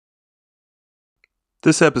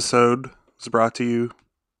This episode is brought to you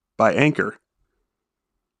by Anchor.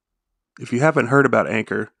 If you haven't heard about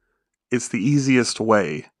Anchor, it's the easiest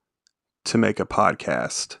way to make a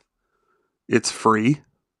podcast. It's free.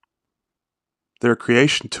 There are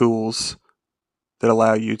creation tools that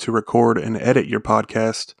allow you to record and edit your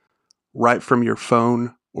podcast right from your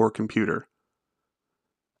phone or computer.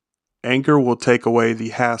 Anchor will take away the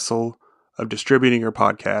hassle of distributing your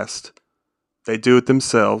podcast. They do it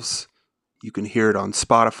themselves. You can hear it on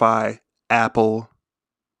Spotify, Apple,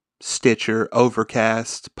 Stitcher,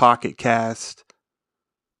 Overcast, Pocket Cast,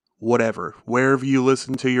 whatever. Wherever you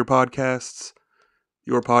listen to your podcast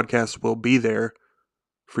will be there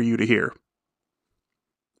for you to hear.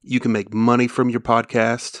 You can make money from your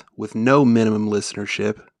podcast with no minimum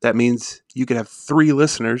listenership. That means you can have 3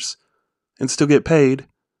 listeners and still get paid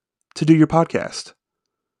to do your podcast.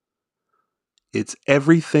 It's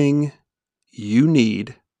everything you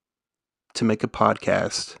need to make a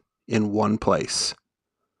podcast in one place.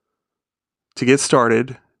 To get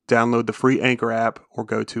started, download the free Anchor app or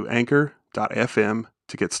go to anchor.fm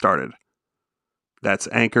to get started. That's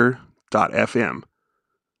anchor.fm.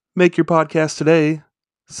 Make your podcast today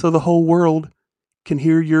so the whole world can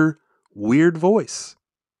hear your weird voice.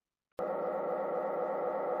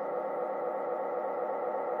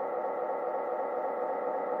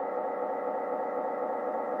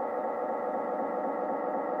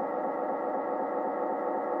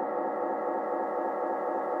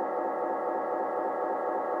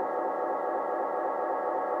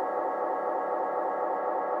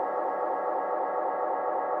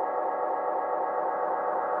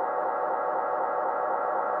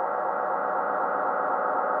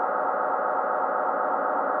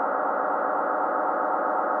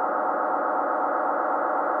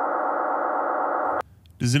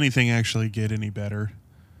 Does anything actually get any better?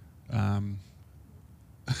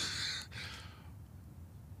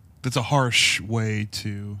 That's a harsh way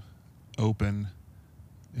to open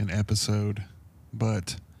an episode,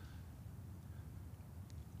 but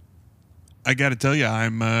I got to tell you,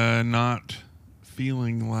 I'm not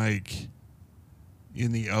feeling like,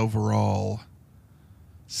 in the overall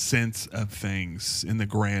sense of things, in the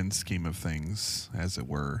grand scheme of things, as it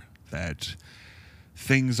were, that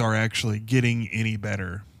things are actually getting any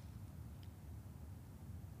better.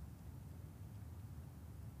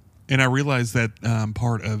 And I realize that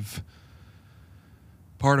part of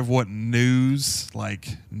what news, like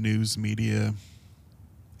news media,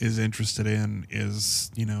 is interested in is,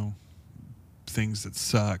 things that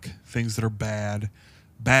suck, things that are bad.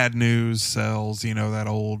 Bad news sells, that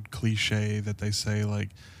old cliche that they say, like,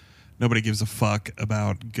 nobody gives a fuck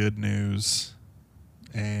about good news.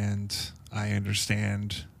 And I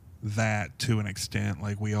understand that to an extent.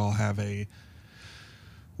 Like, we all have a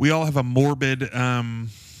morbid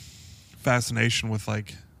fascination with,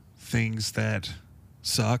 like, things that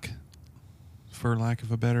suck, for lack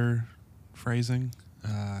of a better phrasing.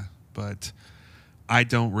 But I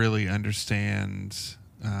don't really understand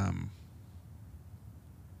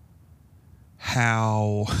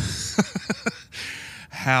how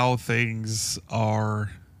things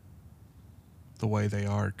are the way they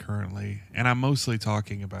are currently. And I'm mostly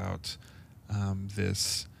talking about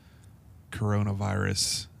this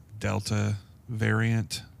coronavirus Delta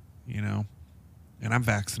variant, and I'm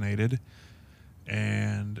vaccinated,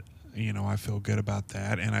 and, I feel good about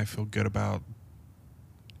that. And I feel good about,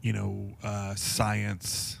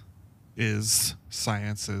 sciences.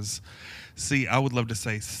 See, I would love to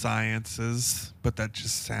say sciences, but that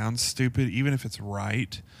just sounds stupid. Even if it's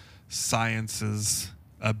right, science's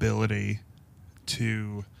ability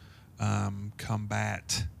to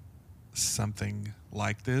combat something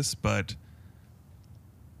like this, but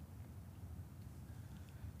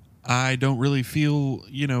I don't really feel,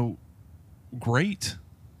 great.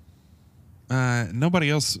 Nobody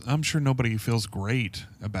else, I'm sure nobody feels great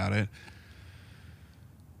about it.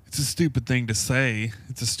 It's a stupid thing to say.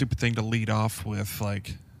 It's a stupid thing to lead off with,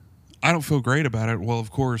 like, I don't feel great about it. Well,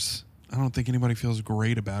 of course, I don't think anybody feels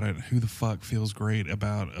great about it. Who the fuck feels great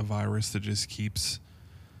about a virus that just keeps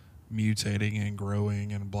mutating and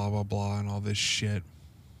growing and blah, blah, blah, and all this shit?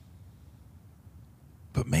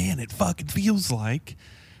 But man, it fucking feels like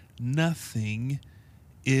nothing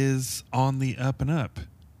is on the up and up.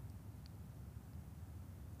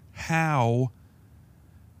 How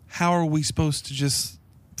are we supposed to just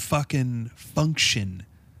fucking function?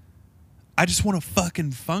 I just want to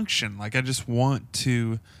fucking function. Like, I just want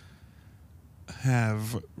to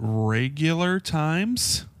have regular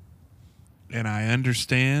times, and I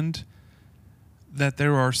understand that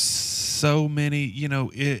there are so many,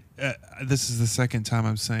 this is the second time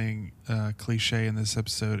I'm saying cliche in this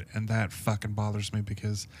episode, and that fucking bothers me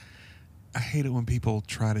because I hate it when people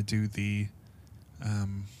try to do the,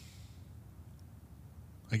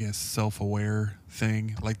 I guess, self-aware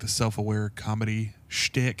thing, like the self-aware comedy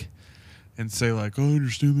shtick, and say like, "Oh, I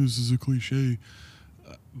understand this is a cliche,"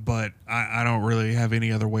 but I don't really have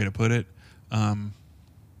any other way to put it.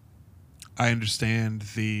 I understand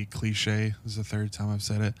the cliche. This is the third time I've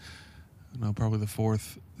said it. No, probably the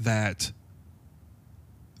fourth. That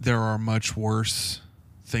there are much worse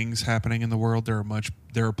things happening in the world. There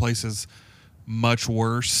are places much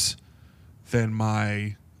worse than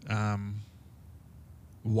my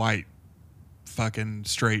white fucking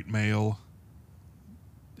straight male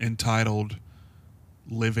entitled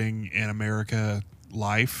living in America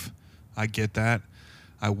life. I get that.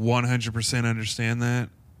 I 100% understand that.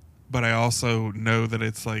 But I also know that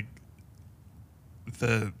it's like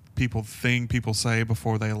the people say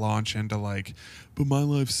before they launch into like, but my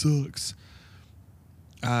life sucks.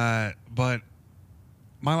 But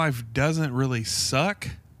my life doesn't really suck,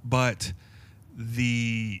 but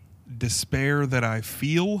the despair that I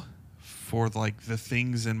feel for like the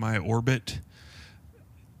things in my orbit,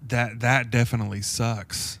 that definitely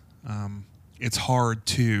sucks. It's hard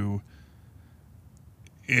to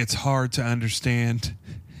understand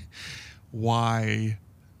why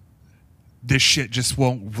this shit just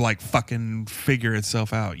won't like fucking figure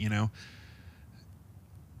itself out, you know?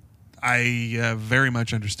 I very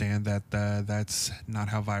much understand that that's not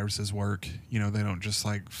how viruses work. You know, they don't just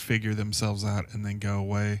like figure themselves out and then go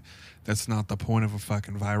away. That's not the point of a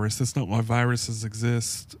fucking virus. That's not why viruses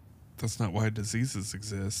exist. That's not why diseases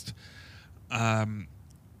exist. But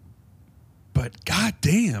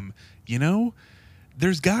goddamn, you know,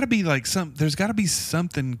 there's got to be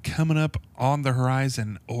something coming up on the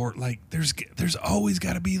horizon, or like there's always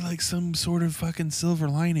got to be like some sort of fucking silver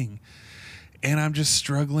lining. And I'm just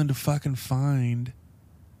struggling to fucking find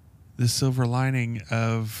the silver lining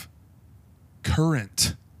of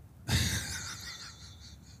current.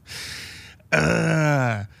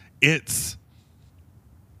 It's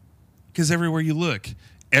because everywhere you look,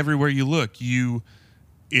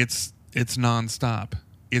 it's nonstop.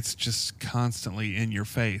 It's just constantly in your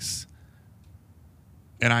face.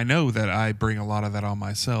 And I know that I bring a lot of that on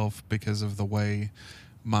myself because of the way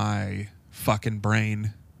my fucking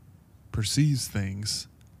brain perceives things.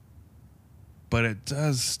 But it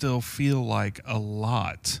does still feel like a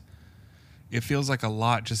lot. It feels like a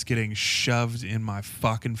lot just getting shoved in my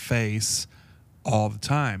fucking face all the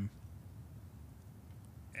time.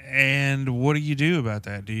 And what do you do about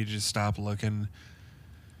that? Do you just stop looking?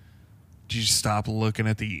 Do you stop looking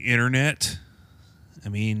at the internet? I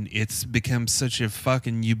mean, it's become such a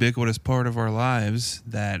fucking ubiquitous part of our lives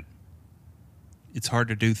that it's hard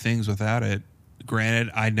to do things without it.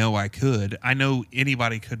 Granted, I know I could. I know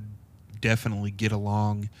anybody could definitely get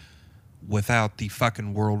along without the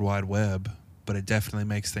fucking World Wide Web, but it definitely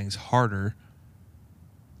makes things harder.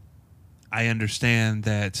 I understand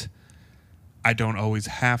that I don't always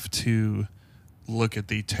have to look at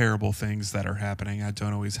the terrible things that are happening. I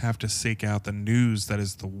don't always have to seek out the news that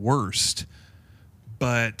is the worst,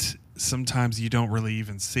 but sometimes you don't really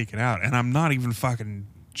even seek it out. And I'm not even fucking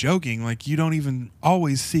joking. Like, you don't even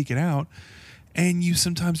always seek it out. And you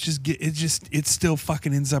sometimes just get it still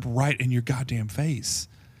fucking ends up right in your goddamn face.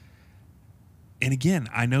 And again,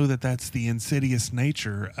 I know that that's the insidious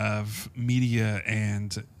nature of media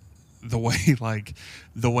and the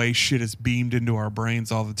way shit is beamed into our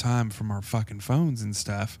brains all the time from our fucking phones and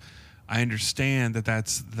stuff. I understand that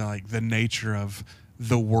that's the nature of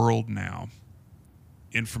the world now.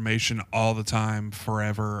 Information all the time,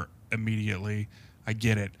 forever, immediately. I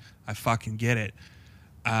get it. I fucking get it.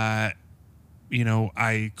 You know,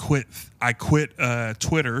 I quit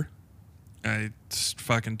Twitter. I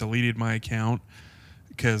fucking deleted my account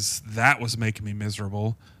because that was making me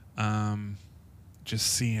miserable.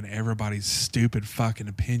 Just seeing everybody's stupid fucking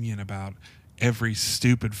opinion about every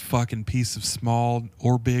stupid fucking piece of small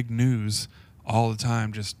or big news all the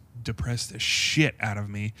time just depressed the shit out of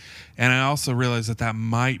me. And I also realized that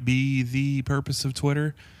might be the purpose of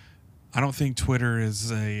Twitter. I don't think Twitter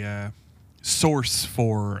is a source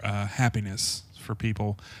for happiness for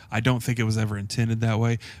people. I don't think it was ever intended that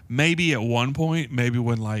way. Maybe at one point, maybe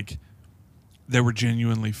when like there were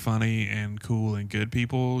genuinely funny and cool and good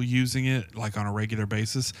people using it like on a regular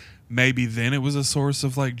basis, maybe then it was a source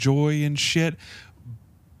of like joy and shit.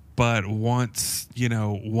 But once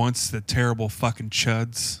the terrible fucking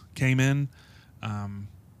chuds came in,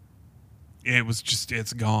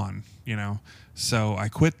 it's gone, you know. So I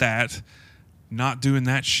quit that, not doing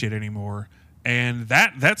that shit anymore. And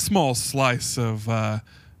that small slice of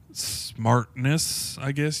smartness,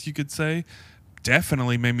 I guess you could say,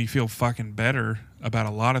 definitely made me feel fucking better about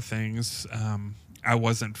a lot of things. I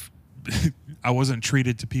wasn't I wasn't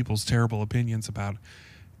treated to people's terrible opinions about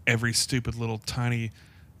every stupid little tiny,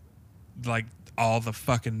 like, all the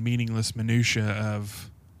fucking meaningless minutia of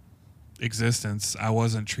existence. I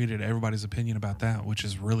wasn't treated everybody's opinion about that, which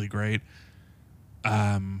is really great.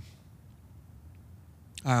 I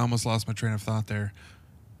almost lost my train of thought there.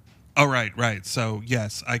 Oh, right. So,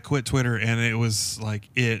 yes, I quit Twitter, and it was like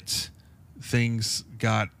things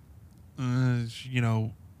got,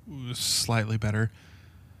 slightly better.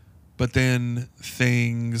 But then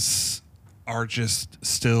things are just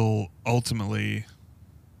still ultimately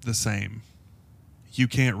the same. You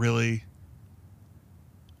can't really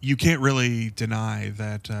deny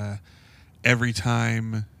that every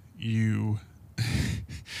time you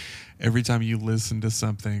listen to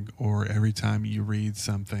something, or every time you read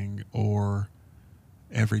something, or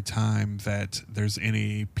every time that there's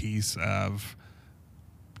any piece of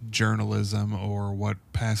journalism or what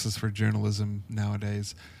passes for journalism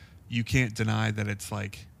nowadays, you can't deny that it's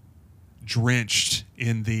like drenched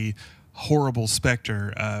in the horrible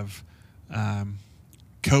specter of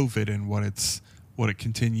COVID and what it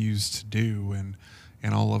continues to do, and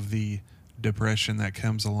all of the depression that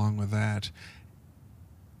comes along with that.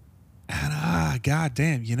 And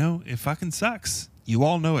goddamn, it fucking sucks. You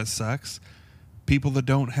all know it sucks. People that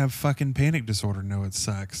don't have fucking panic disorder know it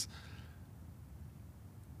sucks.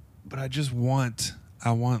 But I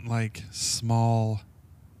want like small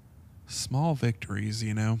victories,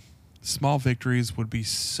 Small victories would be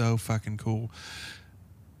so fucking cool.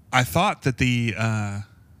 I thought that the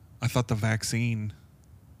vaccine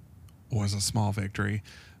was a small victory,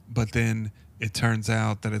 but then it turns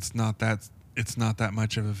out that it's not that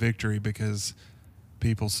much of a victory, because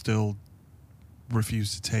people still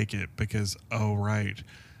refuse to take it because, oh right,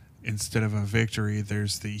 instead of a victory,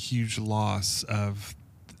 there's the huge loss of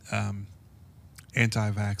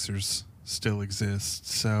anti-vaxxers still exist.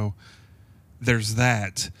 So there's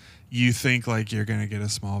that. You think like you're going to get a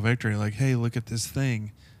small victory, like, hey, look at this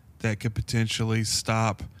thing that could potentially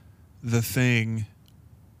stop the thing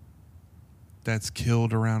that's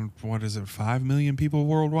killed around, 5 million people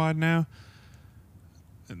worldwide now.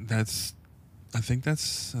 I think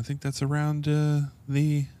that's around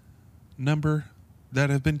the number that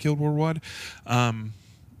have been killed worldwide.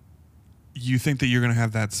 You think that you're going to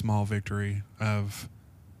have that small victory of,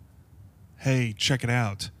 hey, check it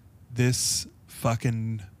out. This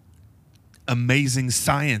fucking amazing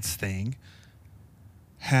science thing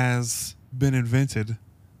has been invented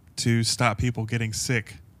to stop people getting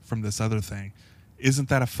sick from this other thing. Isn't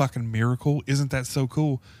that a fucking miracle? Isn't that so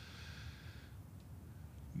cool?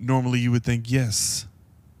 Normally you would think, yes,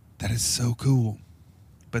 that is so cool.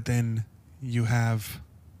 But then you have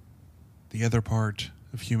the other part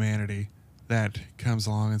of humanity that comes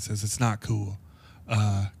along and says it's not cool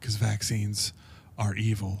because vaccines are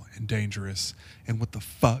evil and dangerous. And what the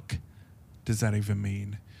fuck does that even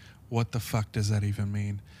mean? What the fuck does that even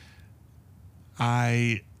mean?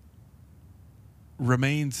 I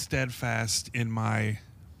remain steadfast in my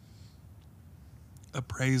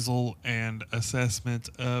appraisal and assessment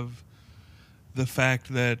of the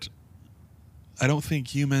fact that I don't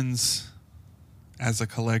think humans as a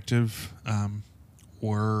collective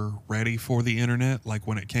were ready for the internet, like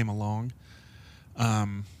when it came along.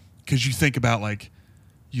 Because you think about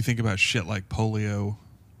shit like polio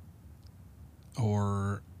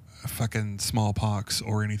or fucking smallpox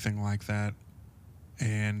or anything like that,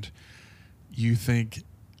 and you think,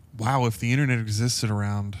 wow, if the internet existed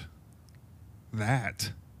around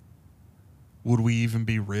that, would we even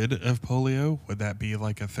be rid of polio? Would that be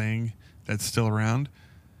like a thing that's still around?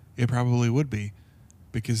 It probably would be,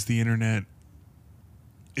 because the internet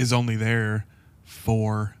is only there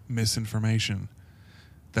for misinformation.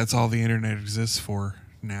 That's all the internet exists for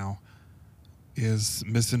now, is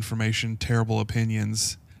misinformation, terrible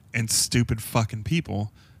opinions, and stupid fucking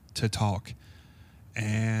people to talk.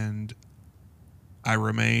 And I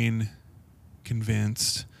remain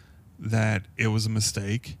convinced that it was a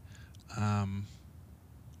mistake. And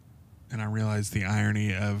I realize the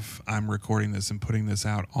irony of I'm recording this and putting this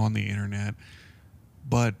out on the internet,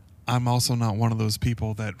 but I'm also not one of those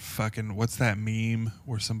people that fucking, what's that meme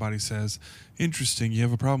where somebody says, interesting, you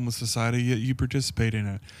have a problem with society, yet you participate in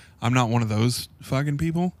it. I'm not one of those fucking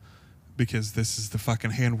people, because this is the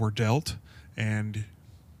fucking hand we're dealt, and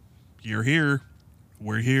you're here,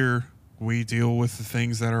 we're here, we deal with the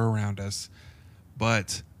things that are around us.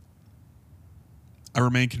 But I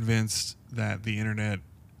remain convinced that the internet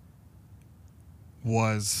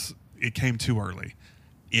it came too early.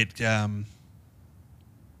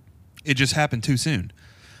 It just happened too soon.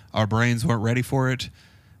 Our brains weren't ready for it.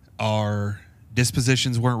 Our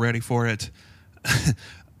dispositions weren't ready for it.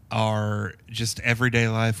 Our just everyday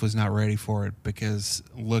life was not ready for it, because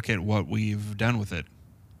look at what we've done with it.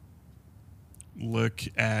 Look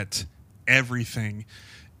at everything.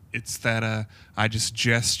 It's that I just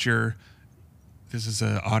gesture. This is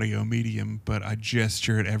an audio medium, but I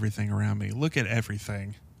gesture at everything around me. Look at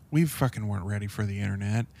everything. We fucking weren't ready for the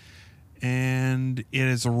internet. And it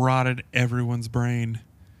has rotted everyone's brain,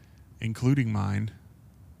 including mine,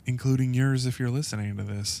 including yours if you're listening to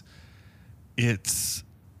this. It's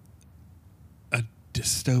a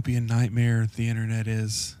dystopian nightmare, the internet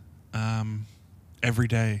is, every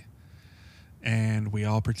day. And we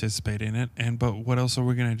all participate in it. But what else are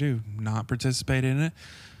we going to do? Not participate in it?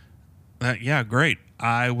 Yeah, great.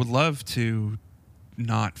 I would love to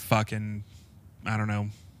not fucking, I don't know,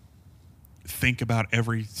 think about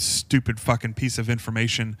every stupid fucking piece of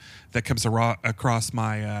information that comes across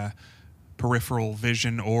my peripheral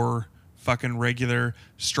vision or fucking regular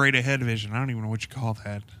straight ahead vision. I don't even know what you call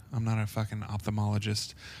that. I'm not a fucking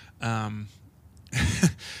ophthalmologist.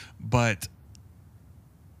 But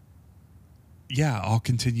yeah, I'll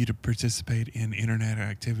continue to participate in internet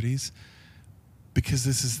activities because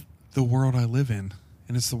this is the world I live in,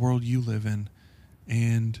 and it's the world you live in.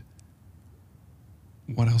 And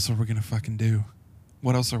what else are we going to fucking do?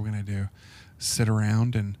 What else are we going to do? Sit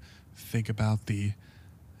around and think about the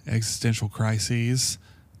existential crises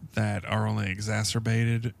that are only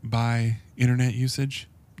exacerbated by internet usage?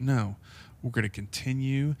 No. We're going to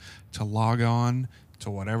continue to log on to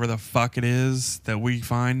whatever the fuck it is that we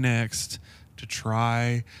find next to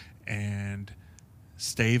try and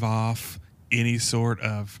stave off any sort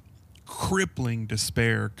of crippling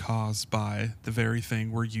despair caused by the very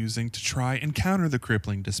thing we're using to try and counter the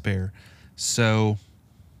crippling despair. So,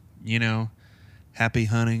 happy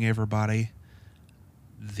hunting, everybody.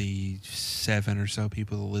 The 7 or so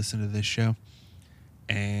people that listen to this show.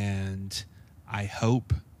 And I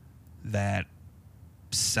hope that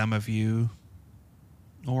some of you,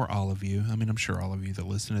 or all of you, I'm sure all of you that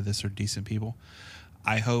listen to this are decent people.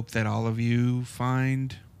 I hope that all of you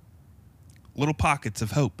find little pockets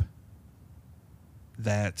of hope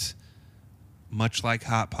that, much like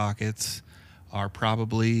Hot Pockets, are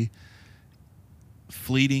probably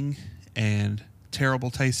fleeting and terrible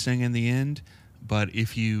tasting in the end. But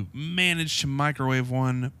if you manage to microwave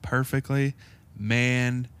one perfectly,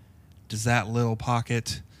 man, does that little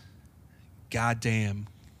pocket, goddamn,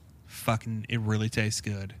 fucking, it really tastes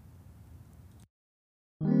good.